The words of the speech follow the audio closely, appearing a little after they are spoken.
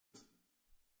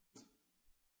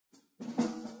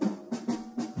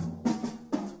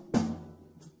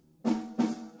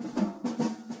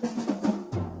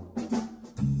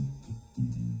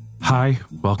Hi,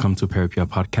 welcome to Perri Pierre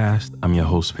podcast. I'm your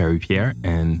host, Perri Pierre,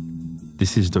 and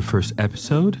this is the first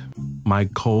episode. My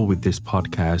goal with this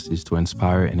podcast is to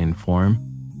inspire and inform,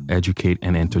 educate,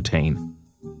 and entertain.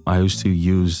 I used to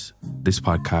use this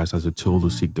podcast as a tool to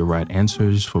seek the right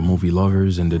answers for movie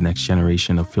lovers and the next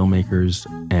generation of filmmakers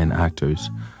and actors.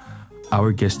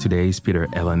 Our guest today is Peter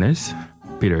Ellinas.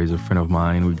 Peter is a friend of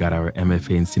mine. We got our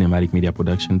MFA in cinematic media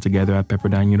production together at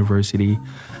Pepperdine University.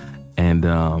 And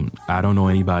I don't know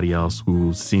anybody else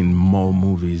who's seen more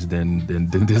movies than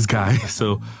this guy.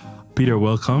 So, Peter,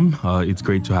 welcome. It's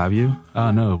great to have you.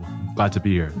 No, glad to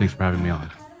be here. Thanks for having me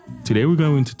on. Today, we're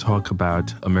going to talk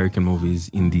about American movies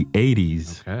in the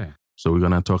 80s. Okay. So we're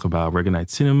going to talk about Reaganite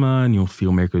Cinema, new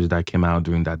filmmakers that came out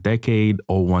during that decade,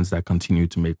 or ones that continue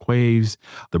to make waves,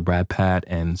 the Brad Pitt,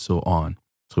 and so on.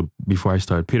 So before I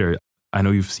start, Peter, I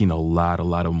know you've seen a lot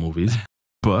of movies.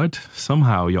 But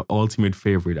somehow your ultimate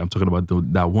favorite, I'm talking about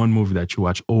that one movie that you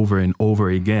watch over and over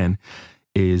again,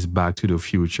 is Back to the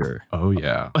Future. Oh,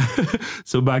 yeah.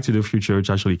 So Back to the Future,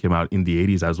 which actually came out in the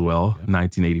 80s as well,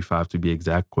 1985 to be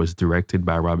exact, was directed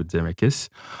by Robert Zemeckis,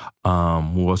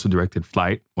 who also directed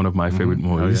Flight, one of my favorite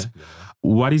movies. Oh, yeah.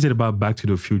 What is it about Back to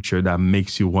the Future that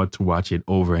makes you want to watch it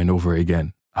over and over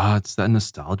again? It's that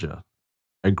nostalgia.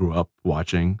 I grew up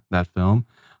watching that film.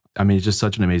 I mean, it's just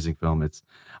such an amazing film.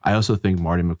 I also think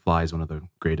Marty McFly is one of the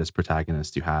greatest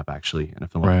protagonists you have actually in a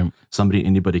film. Right. Somebody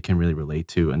anybody can really relate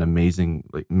to, an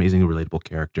amazingly relatable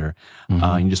character.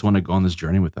 And you just want to go on this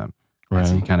journey with them. Right.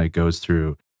 So he kind of goes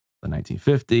through the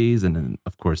 1950s and then,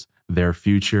 of course, their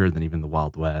future, and then even the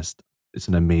Wild West. It's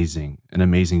an amazing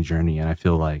journey. And I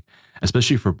feel like,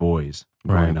 especially for boys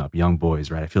growing up, young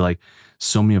boys, right? I feel like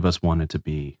so many of us wanted to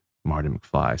be Marty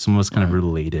McFly. Some of us kind of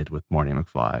related with Marty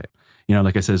McFly. You know,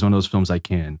 like I said, it's one of those films I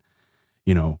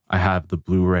have the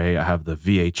Blu-ray, I have the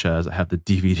VHS, I have the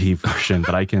DVD version,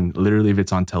 but I can literally, if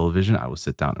it's on television, I will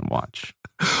sit down and watch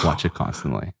it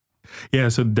constantly. Yeah,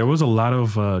 so there was a lot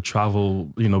of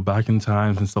travel, back in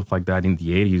times and stuff like that in the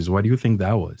 80s. Why do you think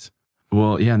that was?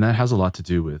 Well, yeah, and that has a lot to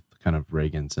do with kind of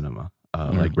Reagan cinema,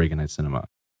 like Reaganite Cinema.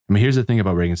 I mean, here's the thing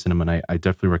about Reagan cinema, and I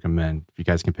definitely recommend, if you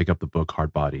guys can pick up the book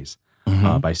Hard Bodies,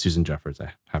 by Susan Jeffers.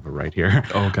 I have it right here.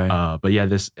 Okay. But yeah,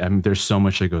 there's so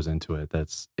much that goes into it.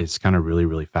 It's kind of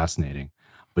really fascinating.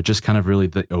 But just kind of really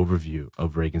the overview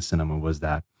of Reagan cinema was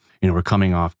that, we're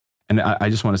coming off, and I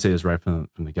just want to say this right from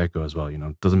the get-go as well,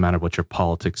 it doesn't matter what your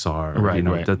politics are, right.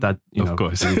 that of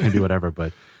course. It can be whatever,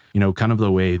 but, kind of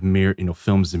the way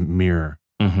films mirror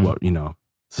what,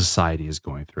 society is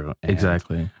going through. And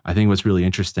exactly. I think what's really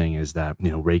interesting is that,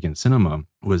 Reagan cinema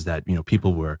was that,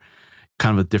 people were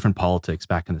kind of a different politics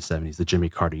back in the 70s, the Jimmy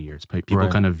Carter years. People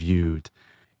kind of viewed,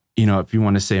 if you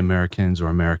want to say Americans or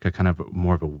America, kind of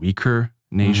more of a weaker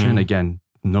nation. Again,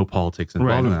 no politics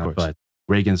involved in that, but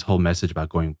Reagan's whole message about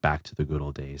going back to the good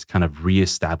old days, kind of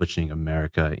reestablishing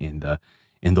America in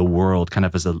the world, kind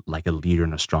of as a leader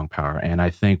and a strong power. And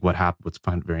I think what's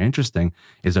very interesting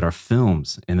is that our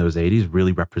films in those 80s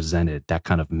really represented that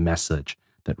kind of message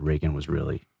that Reagan was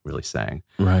really saying.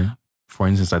 Right. For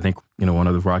instance, I think, one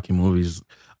of the Rocky movies,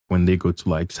 when they go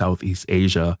to Southeast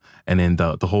Asia, and then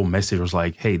the whole message was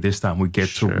like, hey, this time we get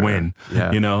to win,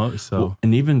 so. Well,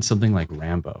 and even something like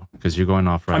Rambo, because you're going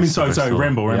off right. I mean, sorry,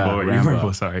 Rambo. Yeah,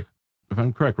 Rambo, sorry. If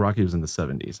I'm correct, Rocky was in the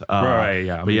 70s. Right,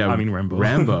 yeah. I mean Rambo.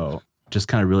 Rambo just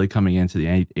kind of really coming into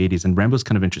the 80s. And Rambo's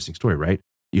kind of interesting story, right?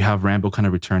 You have Rambo kind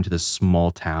of return to this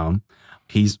small town.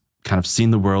 He's kind of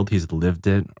seen the world. He's lived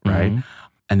it, right?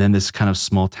 And then this kind of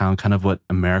small town, kind of what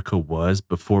America was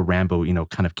before Rambo,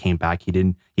 kind of came back. He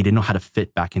didn't know how to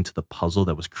fit back into the puzzle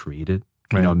that was created,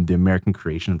 the American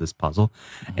creation of this puzzle.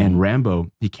 And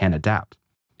Rambo, he can't adapt.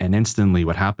 And instantly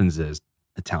what happens is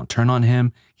the town turn on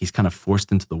him. He's kind of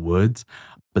forced into the woods,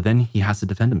 but then he has to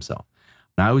defend himself.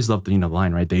 And I always loved the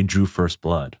line, right? They drew first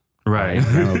blood. Right.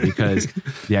 Because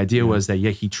the idea was that,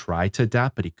 he tried to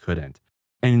adapt, but he couldn't.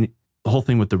 And the whole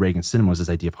thing with the Reagan cinema was this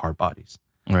idea of hard bodies.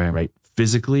 Right.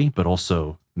 Physically, but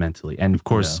also mentally. And of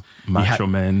course, macho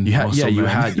men. You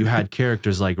had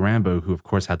characters like Rambo, who of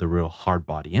course had the real hard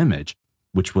body image,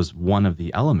 which was one of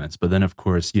the elements. But then of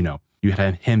course, you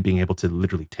had him being able to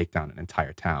literally take down an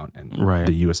entire town and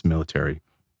the US military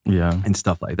and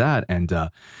stuff like that. And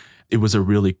it was a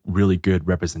really, really good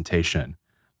representation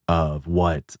of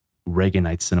what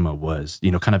Reaganite cinema was,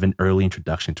 kind of an early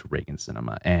introduction to Reagan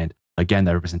cinema. And again,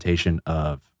 that representation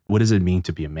of what does it mean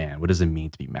to be a man? What does it mean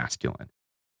to be masculine?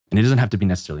 And it doesn't have to be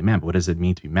necessarily man, but what does it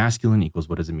mean to be masculine equals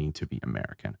what does it mean to be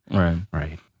American?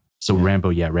 Right. So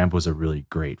Rambo is a really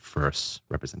great first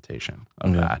representation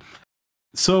of that.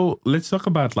 So let's talk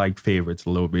about favorites a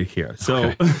little bit here.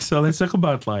 So let's talk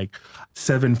about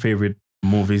 7 favorite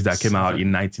movies that came out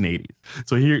in 1980s.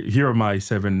 So here are my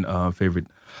 7 favorite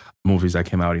movies that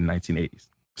came out in 1980s.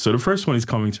 So the first one is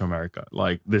Coming to America.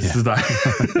 Like this is like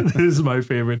this is my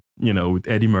favorite. You know, with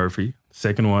Eddie Murphy.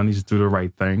 Second one is Do the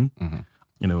Right Thing.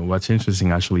 You know, what's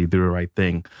interesting actually, Do the Right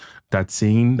Thing. That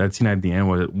scene at the end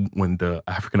was when the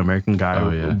African American guy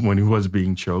when he was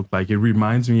being choked. Like it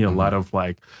reminds me a lot of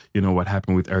like, you know, what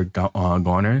happened with Eric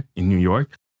Garner in New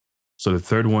York. So the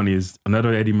third one is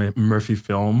another Eddie Murphy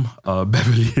film,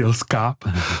 Beverly Hills Cop.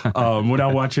 When I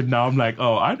watch it now, I'm like,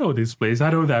 oh, I know this place. I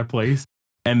know that place.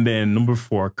 And then number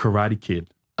 4, Karate Kid.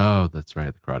 Oh, that's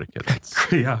right. The Karate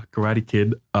Kid. Yeah, Karate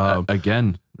Kid.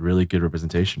 Again, really good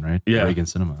representation, right? Yeah. Reagan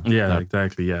Cinema. Yeah,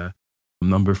 exactly. Yeah.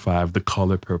 Number 5, The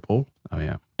Color Purple. Oh,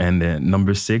 yeah. And then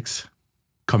number 6,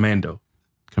 Commando.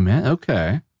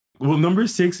 Okay. Well, number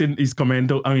 6 is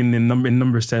Commando. I mean, in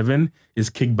number 7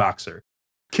 is Kickboxer.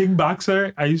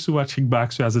 Kickboxer. I used to watch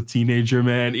Kickboxer as a teenager,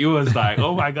 man. It was like,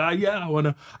 oh my God, yeah, I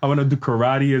wanna do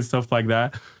karate and stuff like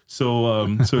that. So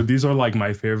these are like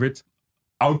my favorites.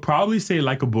 I would probably say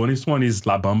like a bonus one is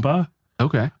La Bamba.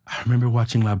 Okay. I remember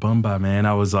watching La Bamba, man.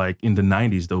 I was like in the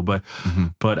 90s though,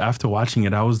 but after watching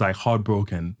it, I was like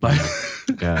heartbroken. Like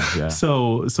yeah.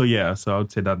 So I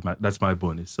would say that's my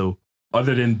bonus. So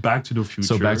other than Back to the Future.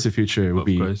 So Back to the Future would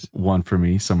be one for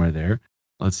me somewhere there.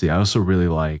 Let's see. I also really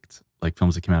liked like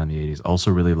films that came out in the 80s. Also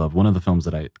really love one of the films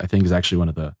that I think is actually one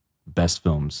of the best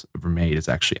films ever made is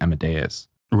actually Amadeus.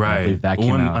 Right. That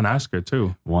came out. An Oscar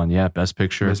too. Best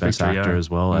Picture, Best Actor as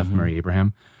well, F. Murray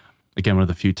Abraham. Again, one of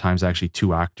the few times actually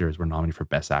 2 actors were nominated for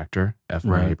Best Actor, F.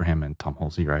 Murray Abraham and Tom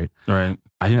Halsey, right? Right.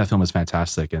 I think that film was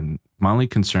fantastic. And my only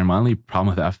problem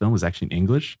with that film was actually in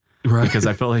English. Right. Because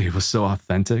I felt like it was so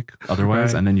authentic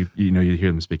otherwise. Right. And then you hear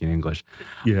them speaking English.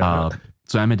 Yeah.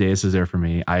 So Amadeus is there for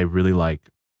me. I really like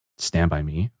Stand By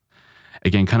Me.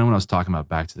 Again, kind of when I was talking about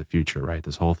Back to the Future, right?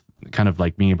 This whole kind of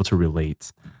like being able to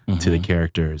relate to the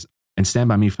characters. And Stand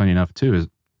By Me, funny enough, too, is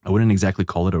I wouldn't exactly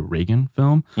call it a Reagan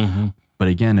film. But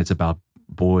again, it's about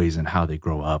boys and how they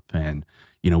grow up and,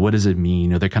 you know, what does it mean? You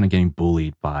know, they're kind of getting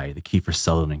bullied by the Kiefer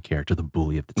Sutherland character, the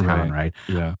bully of the town, right?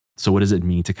 Yeah. So what does it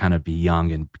mean to kind of be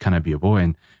young and kind of be a boy?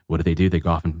 And what do? They go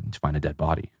off and find a dead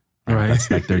body. Right. That's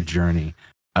like their journey.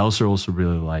 I also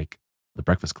really like The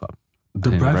Breakfast Club. The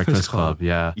Breakfast Club.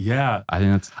 Yeah. Yeah. I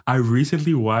think that's... I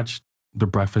recently watched The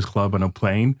Breakfast Club on a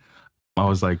plane. I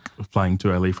was like flying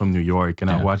to LA from New York and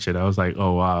I watched it. I was like,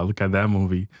 oh, wow, look at that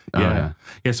movie. Yeah.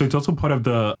 So it's also part of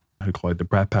the, how do you call it? The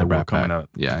Brad Pack coming out.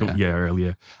 Yeah,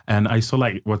 earlier. And I saw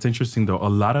like, what's interesting though, a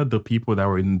lot of the people that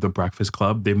were in The Breakfast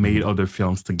Club, they made other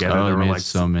films together. Oh, they were made like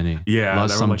so many. Yeah.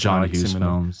 Lots some like John Hughes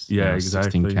films. Yeah,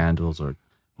 exactly. 16 Candles or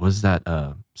what was that?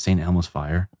 St. Elmo's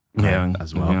Fire. Yeah.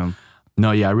 As well. Yeah.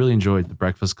 No, I really enjoyed The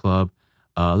Breakfast Club.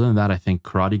 Other than that, I think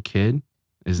Karate Kid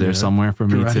is there somewhere for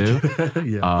me too.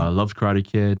 I loved Karate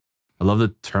Kid. I love The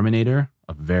Terminator,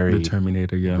 a very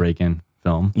Reagan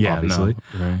film, obviously.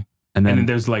 No, right. And then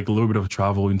there's like a little bit of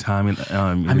travel in time in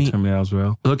The Terminator as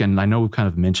well. Look, and I know we've kind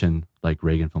of mentioned like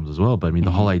Reagan films as well, but I mean,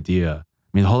 the whole idea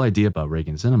about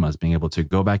Reagan cinema is being able to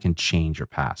go back and change your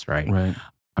past, right? Right.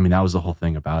 I mean, that was the whole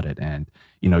thing about it. And,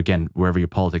 you know, again, wherever your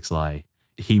politics lie,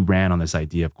 he ran on this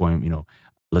idea of going, you know,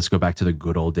 let's go back to the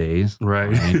good old days. Right.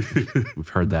 We've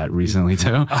heard that recently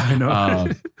too. I know.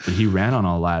 But he ran on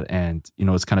all that. And, you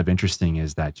know, what's kind of interesting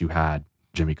is that you had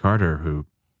Jimmy Carter, who,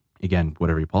 again,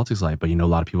 whatever your politics like, but, you know, a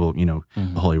lot of people, you know,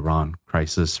 the whole Iran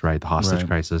crisis, right? The hostage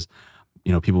crisis,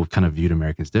 you know, people kind of viewed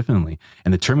Americans differently.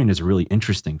 And The Terminator is a really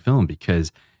interesting film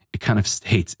because it kind of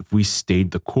states if we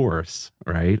stayed the course,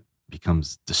 right?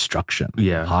 Becomes destruction.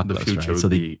 Yeah, the future. Right? So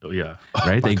they,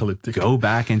 right? They go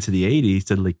back into the 80s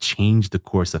to like change the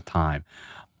course of time.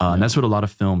 And that's what a lot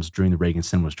of films during the Reagan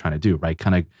cinema was trying to do, right?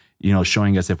 Kind of, you know,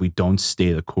 showing us if we don't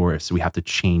stay the course, we have to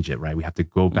change it, right? We have to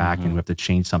go back and we have to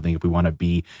change something if we want to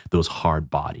be those hard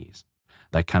bodies.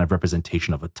 That kind of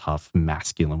representation of a tough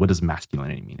masculine. What does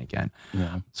masculinity mean again?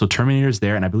 Yeah. So Terminator's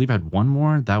there, and I believe I had one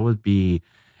more. That would be,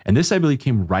 and this I believe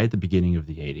came right at the beginning of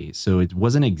the 80s. So it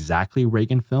wasn't exactly a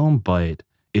Reagan film, but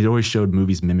it always showed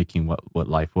movies mimicking what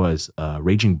life was.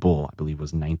 Raging Bull, I believe,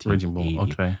 was 1980. Raging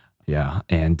Bull, okay. Yeah,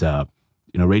 and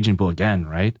you know, Raging Bull again,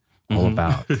 right? All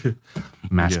about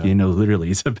masculine. You know, literally,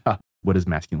 it's about what is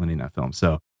masculinity in that film.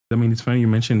 So I mean, it's funny you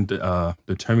mentioned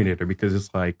the Terminator because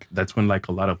it's like that's when like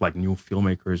a lot of like new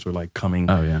filmmakers were like coming,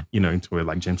 you know, into it.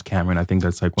 Like James Cameron, I think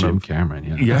that's like one of Cameron,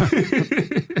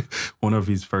 one of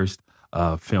his first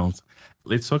films.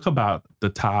 Let's talk about the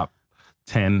top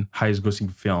 10 highest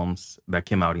grossing films that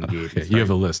came out in the 80s. Right? You have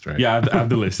a list, right? Yeah, I have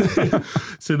the list.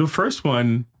 So the first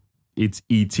one, it's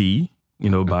E.T., you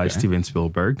know, by Steven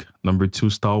Spielberg. Number 2,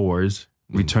 Star Wars.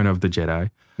 Return of the Jedi.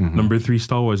 Number 3,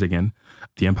 Star Wars again.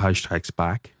 The Empire Strikes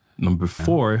Back. Number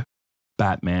 4,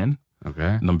 Batman.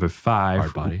 Okay. Number 5.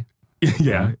 Hard Body.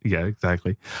 yeah,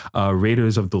 exactly.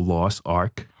 Raiders of the Lost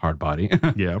Ark. Hard Body.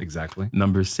 Yeah. Exactly.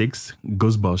 Number 6,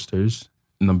 Ghostbusters.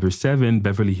 Number 7,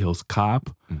 Beverly Hills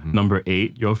Cop. Number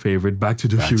 8, your favorite, Back to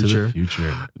the Future.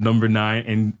 Number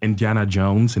 9, Indiana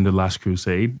Jones and the Last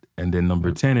Crusade. And then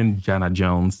number 10, Indiana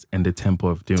Jones and the Temple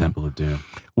of Doom.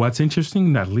 What's interesting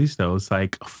in that list, though, is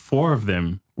like 4 of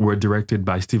them were directed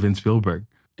by Steven Spielberg.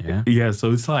 Yeah.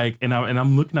 So it's like, and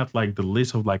I'm looking at like the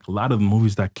list of like a lot of the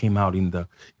movies that came out in the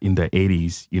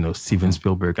 80s. You know, Steven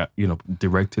Spielberg,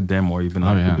 directed them or even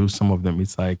produced some of them.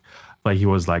 It's like he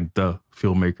was like the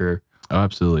filmmaker. Oh,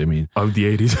 absolutely. I mean, of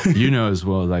the 80s. You know as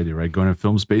well as I do, right?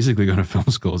 Basically going to film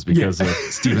schools because of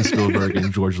Steven Spielberg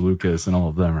and George Lucas and all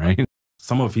of them, right?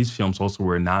 Some of his films also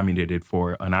were nominated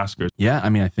for an Oscar. Yeah, I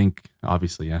mean, I think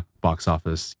obviously, box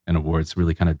office and awards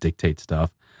really kind of dictate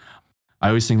stuff. I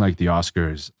always think like the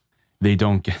Oscars, they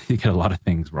get a lot of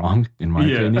things wrong, in my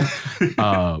opinion.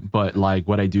 But like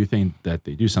what I do think that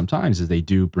they do sometimes is they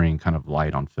do bring kind of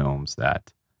light on films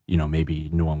that, maybe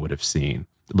no one would have seen.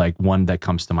 Like one that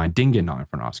comes to mind, didn't get nominated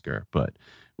for an Oscar, but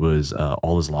was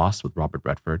All Is Lost with Robert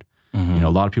Redford. A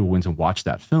lot of people went and watched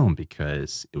that film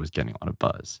because it was getting a lot of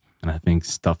buzz. And I think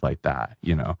stuff like that,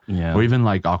 or even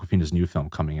like Awkwafina's new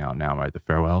film coming out now, right? The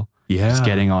Farewell. Yeah. It's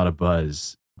getting a lot of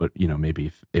buzz. But, maybe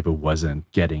if it wasn't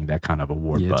getting that kind of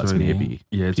award buzz, maybe.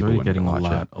 Yeah, it's already getting a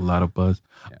lot of buzz.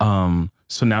 Yeah.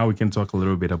 So now we can talk a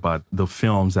little bit about the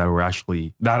films that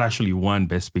actually won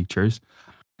Best Pictures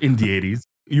in the 80s.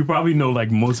 You probably know like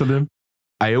most of them.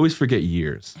 I always forget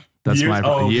years. That's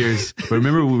years. But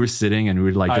remember we were sitting and we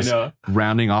were like just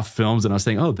rounding off films and I was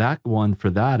saying, oh, that one for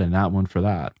that and that one for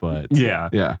that. But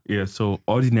yeah. So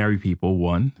Ordinary People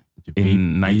won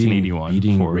in 1981.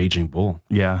 Beating Raging Bull.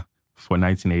 Yeah, for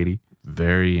 1980.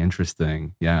 Very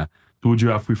interesting. Yeah. Would you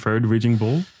have preferred Raging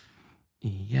Bull?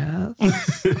 Yes.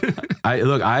 I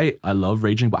love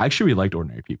Raging Bull. I actually really liked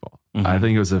Ordinary People. I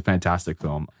think it was a fantastic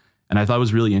film. And I thought it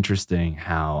was really interesting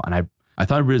I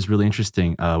thought it was really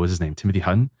interesting, what's his name? Timothy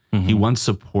Hutton. He won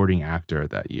supporting actor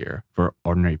that year for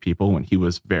Ordinary People when he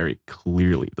was very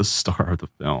clearly the star of the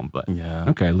film. But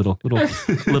okay, little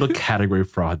category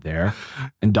fraud there.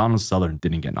 And Donald Sutherland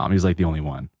didn't get nominated. He was like the only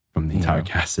one from the entire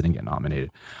cast that didn't get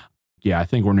nominated. Yeah, I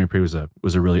think Ordinary People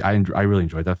was a really, I really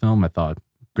enjoyed that film. I thought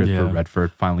good for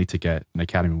Redford finally to get an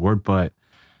Academy Award, but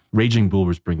Raging Bull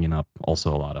was bringing up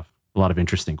also a lot of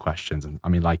interesting questions. And I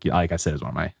mean, like I said, is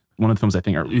one of the films I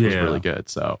think was really good.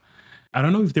 So I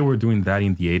don't know if they were doing that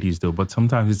in the 80s though, but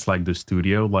sometimes it's like the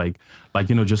studio, like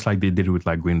just like they did with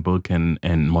like Green Book and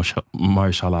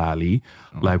Mahershala Ali,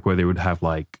 like where they would have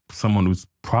like someone who's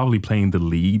probably playing the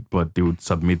lead, but they would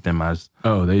submit them as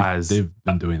they've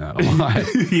been doing that a lot.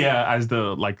 as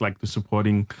the like the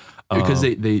supporting because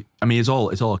they I mean it's all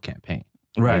a campaign.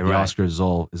 Right. The Oscars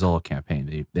is all a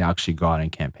campaign. They actually go out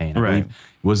and campaign. I believe it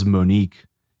was Monique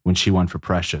when she won for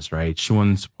Precious, right? She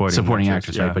won supporting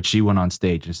actress, right? But she went on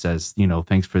stage and says,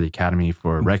 thanks for the Academy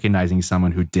for recognizing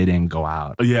someone who didn't go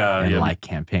out and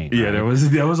campaign. Yeah, right?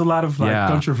 there was a lot of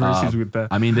controversies with that.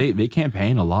 I mean, they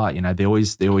campaign a lot. They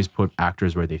always put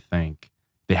actors where they think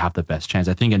they have the best chance.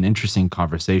 I think an interesting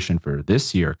conversation for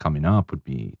this year coming up would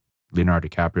be Leonardo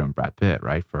DiCaprio and Brad Pitt,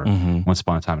 right? For Once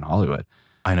Upon a Time in Hollywood.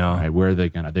 I know. Right? Where are they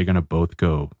gonna? They're gonna both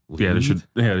go lead? Yeah, they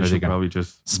should probably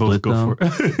just split both go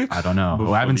for it. I don't know.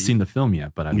 Well, I haven't seen the film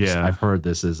yet, but I've heard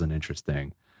this is an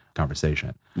interesting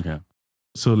conversation. Yeah.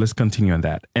 So let's continue on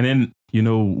that. And then,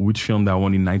 which film that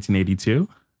won in 1982?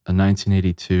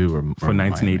 1982 or for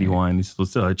 1981. It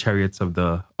was Chariots of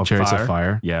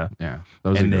Fire. Yeah. That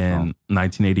was and then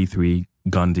 1983,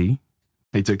 Gandhi.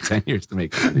 They took 10 years to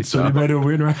make Gandhi. So they better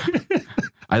win, right?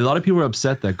 A lot of people were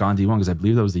upset that Gandhi won because I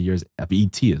believe that was the years of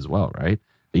E.T. as well, right?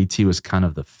 E.T. was kind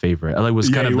of the favorite. It was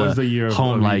kind of the year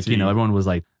home, like, everyone was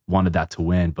like, wanted that to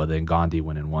win, but then Gandhi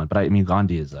went and won. But I mean,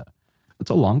 Gandhi it's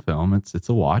a long film. It's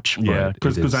a watch. Yeah,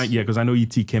 because I know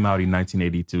E.T. came out in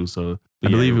 1982. So I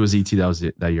believe it was E.T.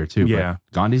 that year too. Yeah.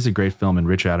 But Gandhi's a great film, and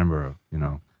Rich Attenborough,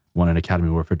 won an Academy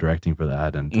Award for directing for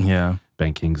that. And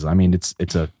Ben Kingsley. I mean, it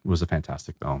was a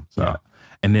fantastic film. So. Yeah.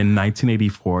 And then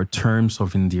 1984, Terms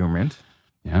of Endearment.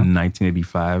 Yeah.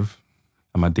 1985,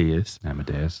 Amadeus.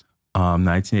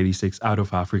 1986, Out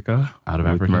of Africa. With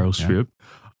Meryl Streep.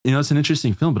 It's an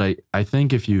interesting film, but I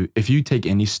think if you take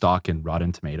any stock in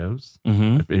Rotten Tomatoes,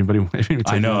 if anybody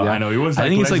I know. It was I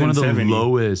think it's like one of the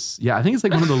lowest. Yeah, I think it's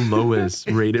like one of the lowest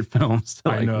rated films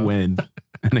to win.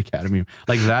 an Academy,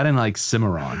 like that and like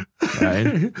Cimarron, right?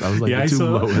 That was like the two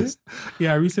lowest.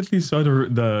 Yeah, I recently saw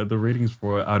the ratings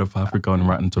for Out of Africa on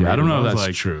Rotten Tomatoes. Yeah, I don't know if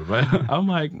that's true, but I'm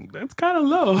like, that's kind of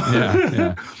low.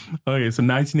 Yeah. Okay, so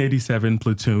 1987,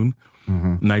 Platoon,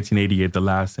 1988, The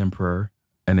Last Emperor,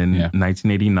 and then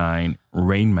 1989,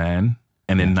 Rain Man,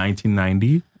 and then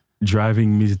 1990,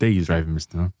 Driving Miss Daisy. Driving Miss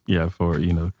Daisy. Yeah,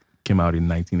 came out in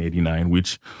 1989,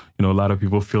 which, a lot of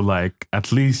people feel like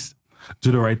at least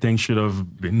Do the Right Thing should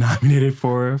have been nominated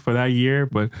for that year.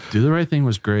 But Do the Right Thing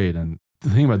was great. And the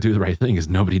thing about Do the Right Thing is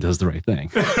nobody does the right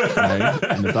thing. Right?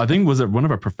 And I think one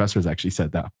of our professors actually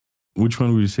said that. Which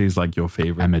one would you say is like your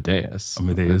favorite? Amadeus.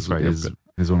 Right. Is one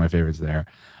of my favorites there.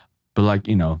 But like,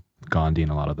 Gandhi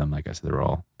and a lot of them, like I said, they were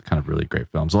all kind of really great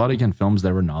films. A lot of, again, films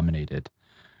that were nominated.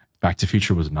 Back to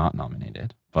Future was not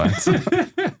nominated, but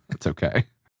it's okay.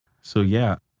 So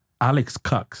yeah, Alex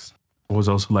Cox was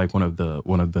also like one of the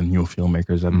new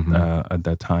filmmakers at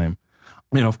that time.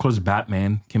 Of course,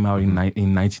 Batman came out in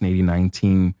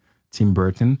 1989. Tim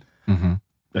Burton.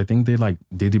 I think they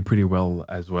did pretty well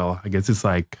as well. I guess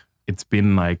it's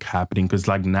been like happening because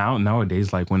like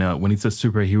nowadays, like when it's a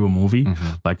superhero movie,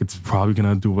 like it's probably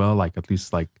gonna do well, like at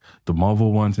least like the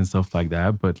Marvel ones and stuff like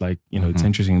that. But like it's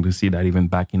interesting to see that even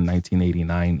back in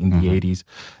 1989 in the 80s,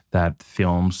 that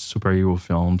superhero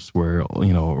films were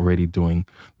already doing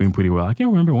pretty well. I can't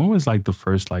remember when was like the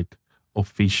first like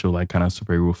official like kind of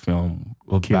superhero film.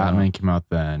 Well, Batman came out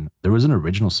then. There was an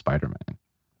original Spider-Man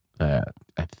that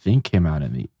I think came out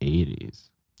in the 80s.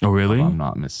 Oh really? If I'm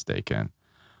not mistaken.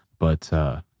 But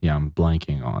I'm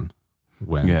blanking on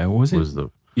when. Yeah, was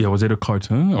it a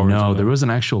cartoon or no? There was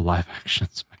an actual live action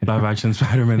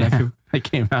Spider-Man. It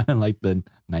came out in like the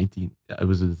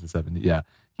 70s. Yeah,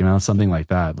 came out something like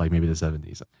that, like maybe the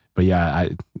 70s. But yeah,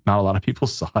 not a lot of people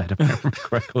saw it if I remember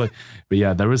correctly. But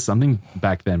yeah, there was something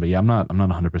back then. But yeah, I'm not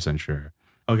 100% sure.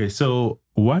 Okay, so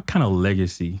what kind of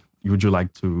legacy would you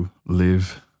like to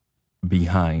leave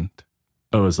behind?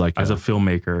 Oh, it's like as a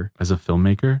filmmaker. As a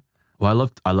filmmaker.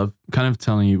 Well, I love kind of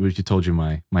telling you what you told you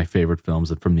my favorite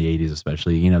films from the 80s,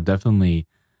 especially. Definitely,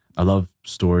 I love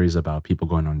stories about people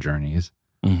going on journeys,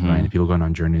 right? People going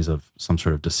on journeys of some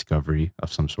sort of discovery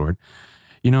of some sort.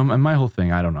 And my whole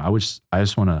thing, I don't know. I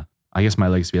just want to. I guess my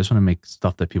legacy. I just want to make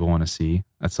stuff that people want to see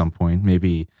at some point.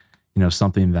 Maybe,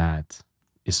 something that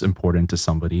is important to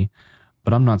somebody.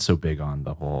 But I'm not so big on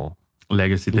the whole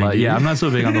legacy thing. Yeah, I'm not so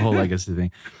big on the whole legacy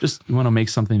thing. Just you want to make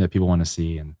something that people want to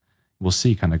see and. We'll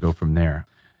see, kind of go from there.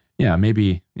 Yeah,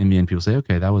 maybe in the end, people say,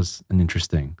 okay, that was an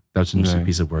interesting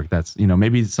piece of work. That's,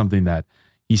 maybe something that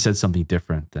he said something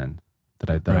different than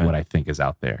what I think is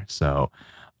out there. So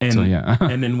yeah.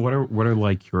 And then what are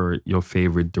like your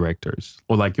favorite directors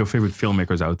or like your favorite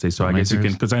filmmakers, I would say. So I guess you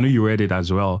can, because I know you edit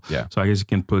as well. Yeah. So I guess you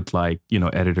can put like,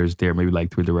 editors there, maybe like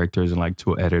 2 directors and like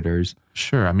 2 editors.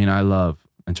 Sure. I mean,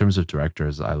 in terms of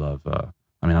directors, I'm a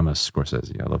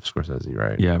Scorsese. I love Scorsese,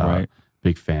 right? Yeah, right.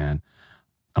 Big fan.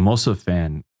 I'm also a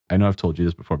fan, I know I've told you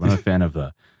this before, but I'm a fan of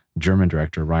the German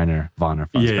director, Rainer von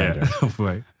Fassbinder. Yeah,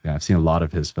 right. Yeah, I've seen a lot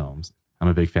of his films. I'm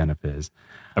a big fan of his.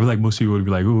 I feel like most people would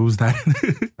be like, who's that?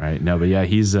 Right. No, but yeah,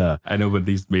 he's I know, but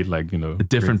he's made like, a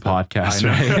different podcast,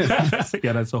 right?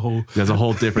 Yeah, that's a whole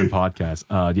different podcast.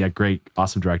 Yeah, great,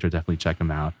 awesome director. Definitely check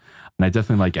him out. And I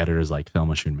definitely like editors like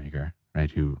Thelma Schoonmaker,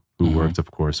 right? Who worked,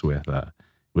 of course, with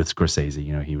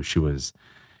Scorsese. She was.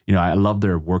 I love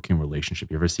their working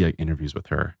relationship. You ever see like interviews with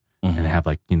her and they have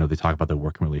like, they talk about their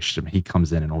working relationship. He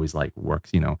comes in and always like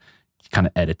works, kind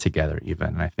of edit together even.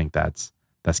 And I think that's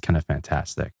kind of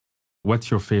fantastic.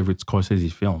 What's your favorite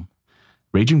Scorsese film?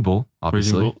 Raging Bull,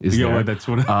 obviously. Raging Bull? Is there. That's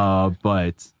what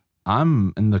but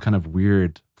I'm in the kind of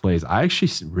weird place. I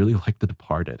actually really like The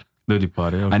Departed. The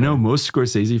Departed. Okay. I know most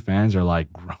Scorsese fans are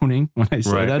like groaning when I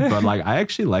say that, but like I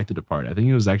actually like The Departed. I think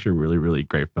it was actually a really, really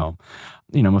great film.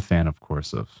 I'm a fan, of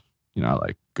course, of I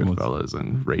like Goodfellas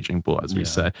and Raging Bull, as we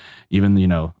said. Even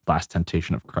Last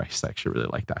Temptation of Christ, I actually really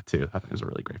like that too. I think it was a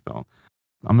really great film.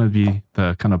 I'm gonna be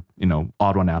the kind of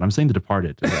odd one out. I'm saying The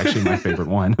Departed is actually my favorite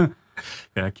one.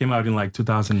 Yeah, it came out in like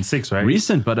 2006, right?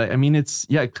 Recent, but I mean it's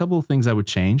a couple of things I would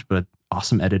change, but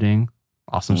awesome editing,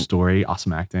 awesome story,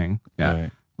 awesome acting. Yeah.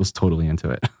 Right. Was totally into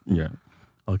it. Yeah.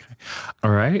 Okay.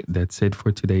 All right. That's it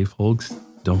for today, folks.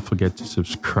 Don't forget to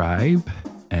subscribe.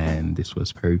 And this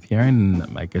was Perri Pierre. And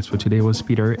my guest for today was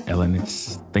Peter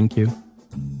Ellinas. Thank you.